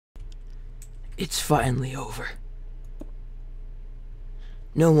It's finally over.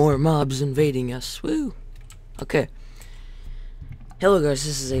 No more mobs invading us. Woo! Okay. Hello guys,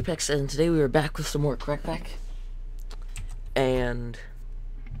 this is Apex, and today we are back with some more crackback. And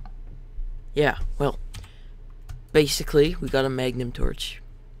yeah, well, basically we got a Magnum torch.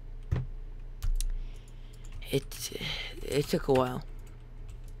 It took a while,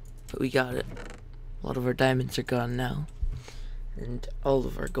 but we got it. A lot of our diamonds are gone now, and all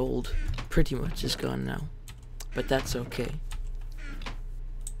of our gold pretty much is gone now, but that's okay.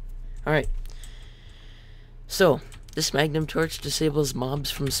 Alright, so this Magnum torch disables mobs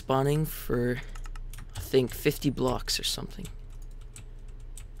from spawning for, I think, 50 blocks or something.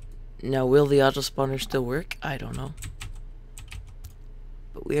 Now, will the autospawner still work? I don't know,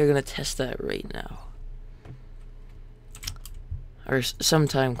 but we are going to test that right now, or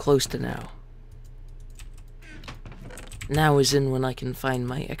sometime close to now. Now is in when I can find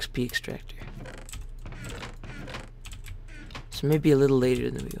my XP extractor. So maybe a little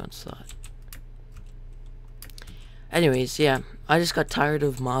later than we once thought. Anyways, yeah, I just got tired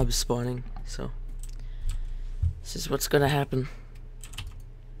of mobs spawning, so this is what's gonna happen.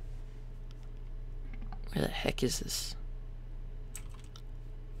 Where the heck is this?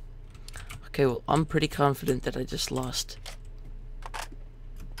 Okay, well, I'm pretty confident that I just lost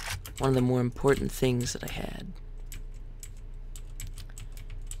one of the more important things that I had.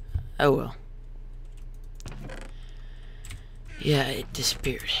 Oh well. Yeah, it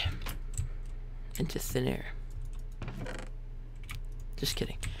disappeared into thin air. Just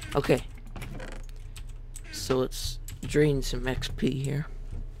kidding. Okay. So let's drain some XP here.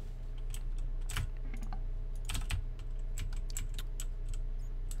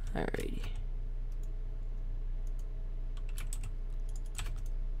 Alrighty.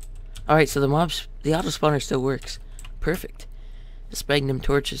 Alright, so the autospawner still works. Perfect. This Magnum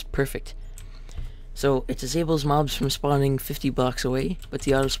torch is perfect. So it disables mobs from spawning 50 blocks away, but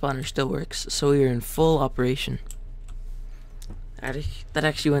the autospawner still works, so we are in full operation. That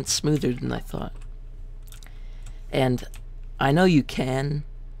actually went smoother than I thought. And I know you can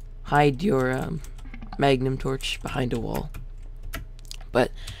hide your Magnum torch behind a wall,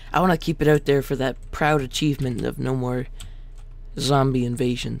 but I want to keep it out there for that proud achievement of no more zombie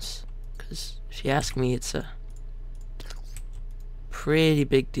invasions. Because if you ask me, it's a pretty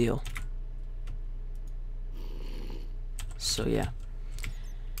big deal. So yeah.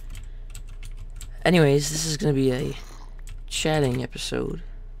 Anyways, this is gonna be a chatting episode.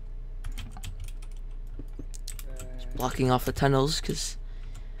 Just blocking off the tunnels because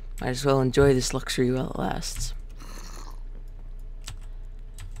might as well enjoy this luxury while it lasts.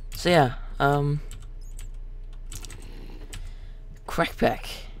 So yeah, crackback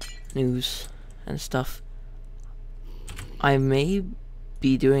news and stuff. I may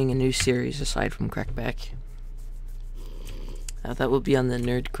be doing a new series aside from crackback. That will be on the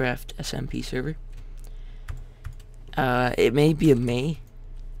Nerdcraft SMP server. It may be a May.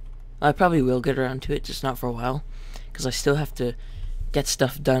 I probably will get around to it, just not for a while, because I still have to get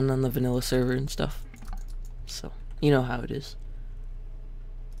stuff done on the vanilla server and stuff. So, you know how it is.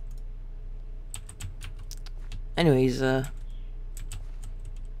 Anyways, our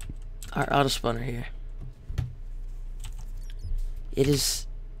autospawner here. It's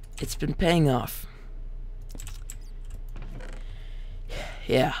been paying off.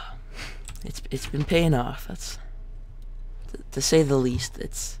 Yeah, it's been paying off. That's to say the least.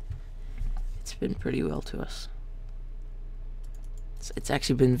 It's been pretty well to us. It's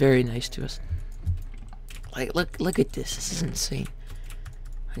actually been very nice to us. Like look at this. This is insane.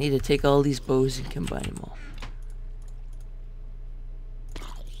 I need to take all these bows and combine them all.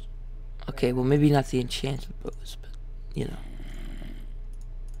 Okay, well maybe not the enchanted bows, but you know.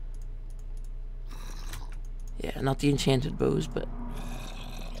 Yeah, not the enchanted bows, but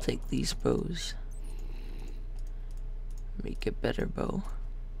take these bows. Make a better bow.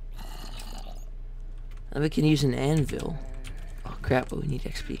 And we can use an anvil. Oh crap, but we need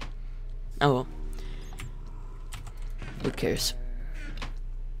XP. Oh well. Who cares?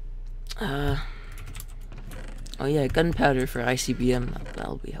 Oh yeah, gunpowder for ICBM.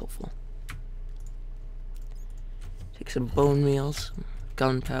 That'll be helpful. Take some bone meal, some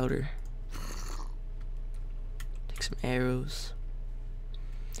gunpowder. Take some arrows.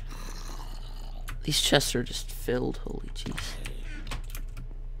 These chests are just filled, holy jeez.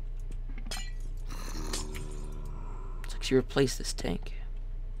 Let's actually replace this tank.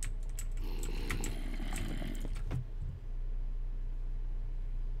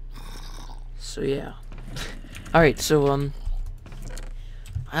 So yeah. Alright, so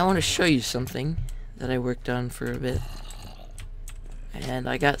I want to show you something that I worked on for a bit. And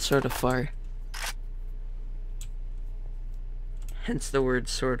I got sort of far. Hence the word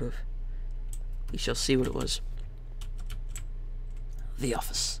sort of. We shall see what it was. The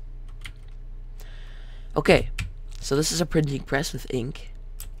office. Okay, so this is a printing press with ink.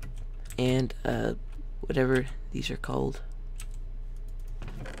 And, whatever these are called.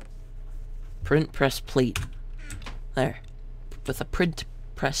 Print press plate. There. With a print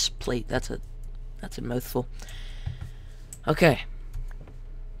press plate. That's a mouthful. Okay.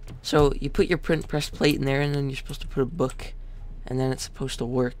 So you put your print press plate in there, and then you're supposed to put a book, and then it's supposed to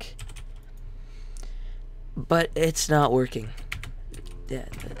work. But it's not working. Yeah,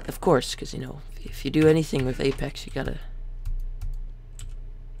 of course, because, you know, if you do anything with Apex, you gotta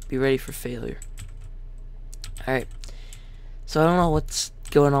be ready for failure. Alright. So I don't know what's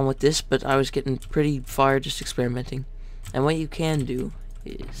going on with this, but I was getting pretty far just experimenting. And what you can do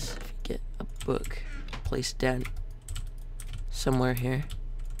is, if you get a book, place it down somewhere here.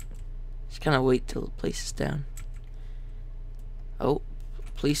 Just kind of wait till it places down. Oh,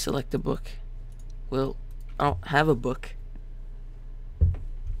 please select a book. Well, I don't have a book.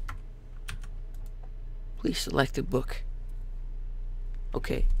 Please select a book.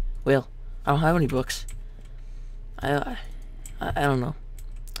 Okay, well, I don't have any books. I don't know.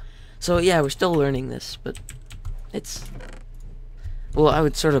 So yeah, we're still learning this, but it's... Well, I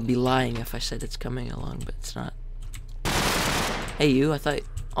would sort of be lying if I said it's coming along, but it's not. Hey you, I thought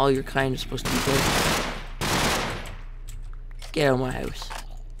all your kind was supposed to be dead. Get out of my house.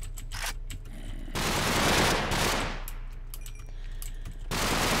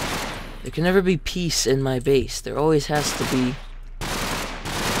 There can never be peace in my base. There always has to be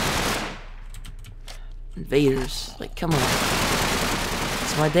invaders. Like, come on.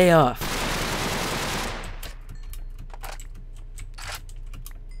 It's my day off.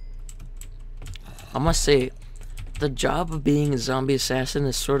 I must say, the job of being a zombie assassin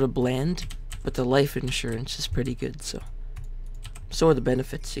is sort of bland, but the life insurance is pretty good, so are the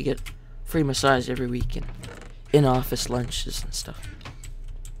benefits. You get free massage every week and in-office lunches and stuff.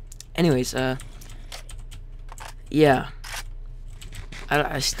 Anyways, yeah.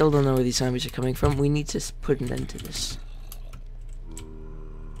 I still don't know where these zombies are coming from. We need to put an end to this.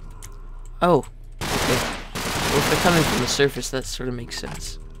 Oh, okay. Well, if they're coming from the surface, that sort of makes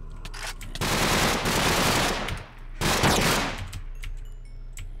sense.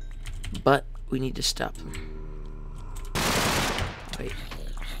 But we need to stop them. Wait.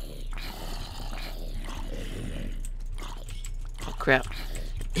 Oh, crap.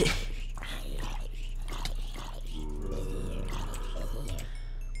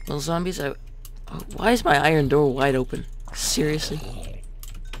 Well, zombies, why is my iron door wide open? Seriously?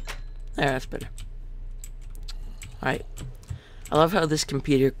 There, that's better. Alright. I love how this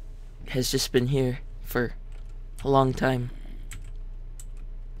computer has just been here for a long time.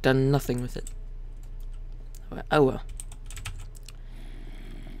 Done nothing with it. Oh well.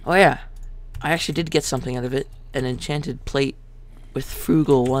 Oh yeah. I actually did get something out of it. An enchanted plate with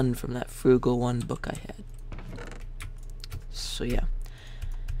Frugal 1 from that Frugal 1 book I had. So yeah.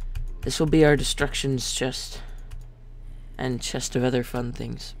 This will be our destructions chest. And chest of other fun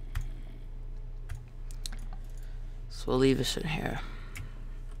things. So we'll leave this in here.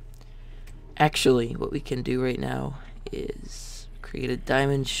 Actually, what we can do right now is create a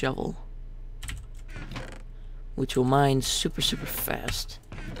diamond shovel, which will mine super fast.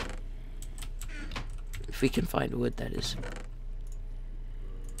 If we can find wood, that is.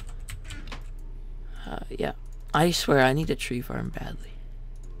 Yeah. I swear I need a tree farm badly.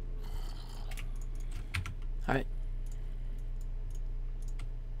 Alright.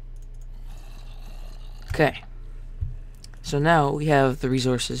 Okay. So now we have the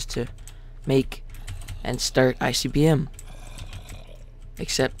resources to make and start ICBM.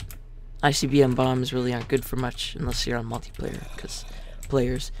 Except ICBM bombs really aren't good for much unless you're on multiplayer, because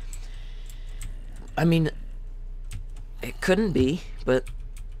players... I mean, it couldn't be, but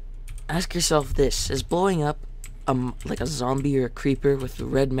ask yourself this. Is blowing up like a zombie or a creeper with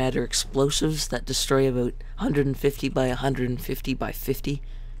red matter explosives that destroy about 150 by 150 by 50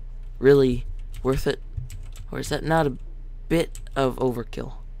 really worth it? Or is that not a bit of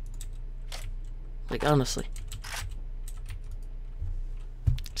overkill? Like, honestly.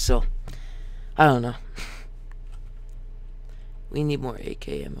 So, I don't know. We need more AK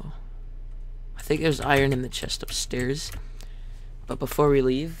ammo. I think there's iron in the chest upstairs. But before we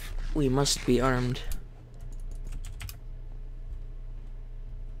leave, we must be armed.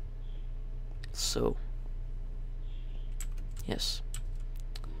 So, yes.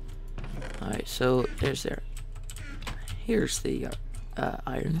 Alright, so there's there. Here's the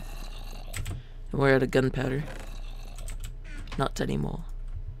iron. And we're out of gunpowder. Not anymore.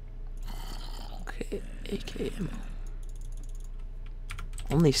 Okay, AK ammo.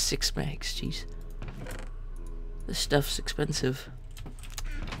 Only 6 mags, jeez. This stuff's expensive.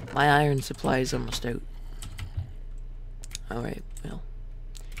 My iron supply is almost out. Alright, well.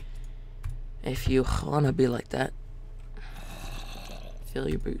 If you wanna be like that, fill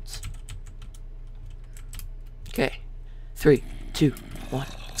your boots. Okay. 3, 2, 1,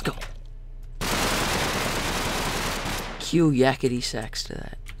 let's go. Cue yakety sax to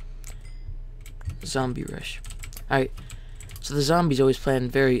that. Zombie rush. Alright. So the zombies always plan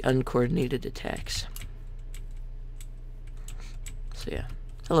very uncoordinated attacks. So yeah.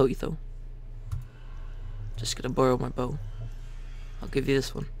 Hello, Etho. Just gonna borrow my bow. I'll give you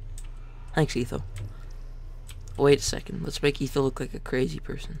this one. Thanks, Etho. Oh, wait a second. Let's make Etho look like a crazy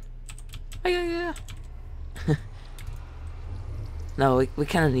person. Oh, yeah. No, we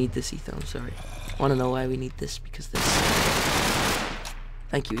kind of need this, Etho. I'm sorry. Want to know why we need this? Because this.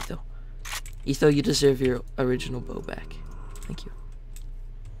 Thank you, Etho. Etho, you deserve your original bow back. Thank you.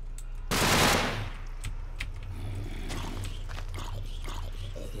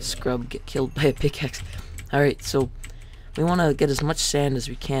 Scrub get killed by a pickaxe. Alright, so we want to get as much sand as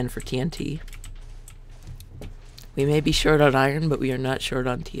we can for TNT. We may be short on iron, but we are not short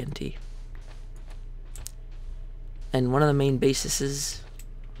on TNT. And one of the main basics,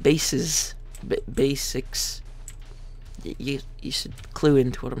 you should clue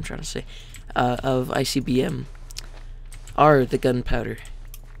into what I'm trying to say, of ICBM are the gunpowder,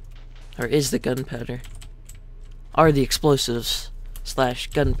 or is the gunpowder, are the explosives slash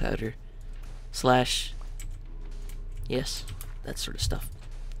gunpowder slash, yes, that sort of stuff.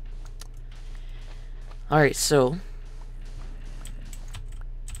 Alright, so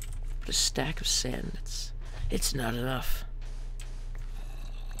a stack of sand, it's not enough.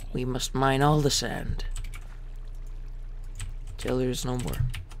 We must mine all the sand till there's no more.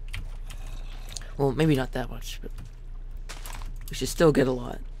 Well, maybe not that much, but we should still get a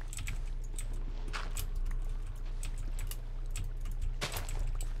lot.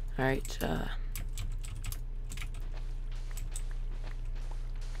 Alright,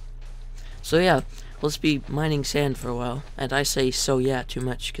 so yeah, let's be mining sand for a while. And I say so yeah too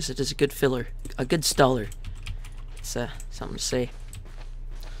much, because it is a good filler, a good staller. It's something to say.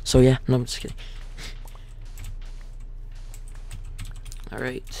 So yeah, no, I'm just kidding.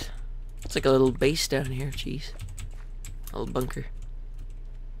 Alright. It's like a little base down here, jeez. A little bunker.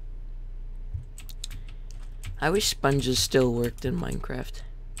 I wish sponges still worked in Minecraft.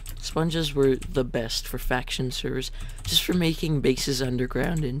 Sponges were the best for faction servers, just for making bases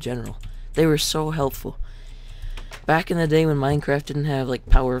underground in general. They were so helpful. Back in the day when Minecraft didn't have like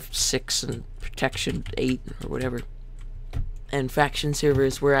power 6 and protection 8 or whatever, and faction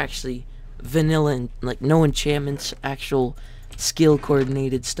servers were actually vanilla and like no enchantments, actual skill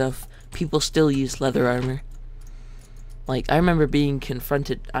coordinated stuff, people still used leather armor. Like, I remember being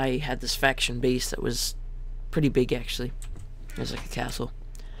confronted. I had this faction base that was pretty big, actually. It was like a castle.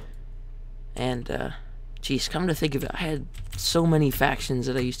 And, geez, come to think of it, I had so many factions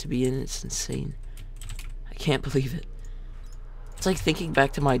that I used to be in. It's insane. I can't believe it. It's like thinking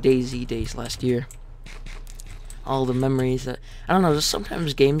back to my DayZ days last year. All the memories that... I don't know, just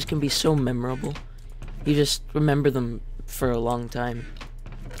sometimes games can be so memorable. You just remember them for a long time.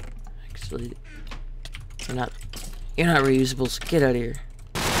 Actually, you're not reusable, so get out of here.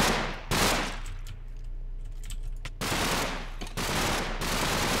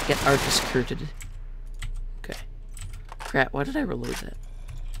 Get Arcus curted. Okay. Crap, why did I reload that?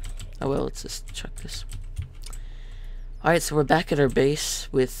 Oh well, let's just chuck this. Alright, so we're back at our base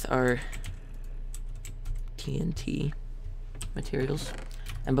with our TNT materials.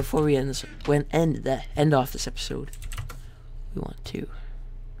 And before we end off this episode, we want to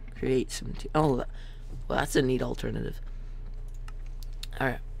create some well, that's a neat alternative.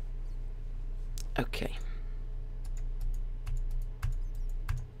 Alright. Okay.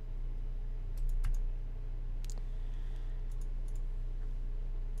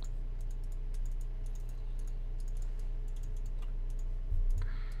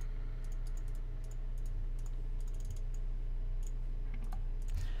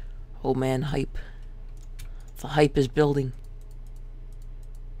 Oh man, hype. The hype is building.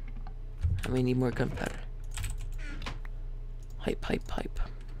 And we need more gunpowder. Hype, hype, hype.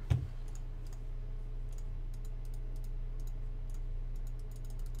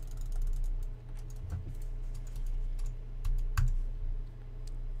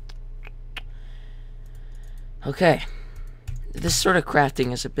 Okay. This sort of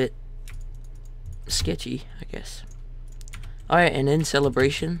crafting is a bit sketchy, I guess. Alright, and in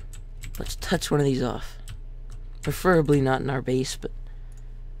celebration, let's touch one of these off. Preferably not in our base,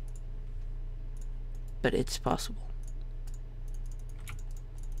 but it's possible.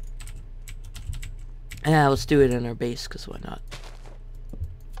 Yeah, let's do it in our base, because why not?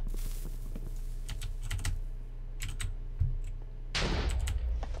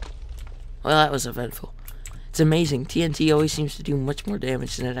 Well, that was eventful. It's amazing. TNT always seems to do much more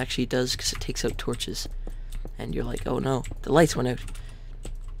damage than it actually does, because it takes out torches. And you're like, oh no, the lights went out.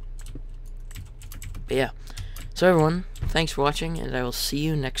 But yeah. So everyone, thanks for watching, and I will see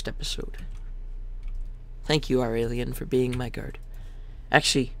you next episode. Thank you, our alien, for being my guard.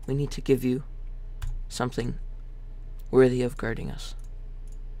 Actually, we need to give you something worthy of guarding us.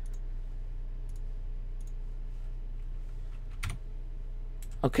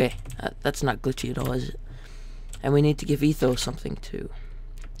 Okay, that's not glitchy at all, is it? And we need to give Etho something too,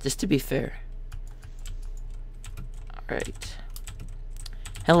 just to be fair. Alright.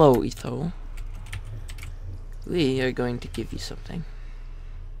 Hello, Etho. We are going to give you something.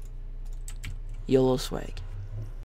 YOLO swag.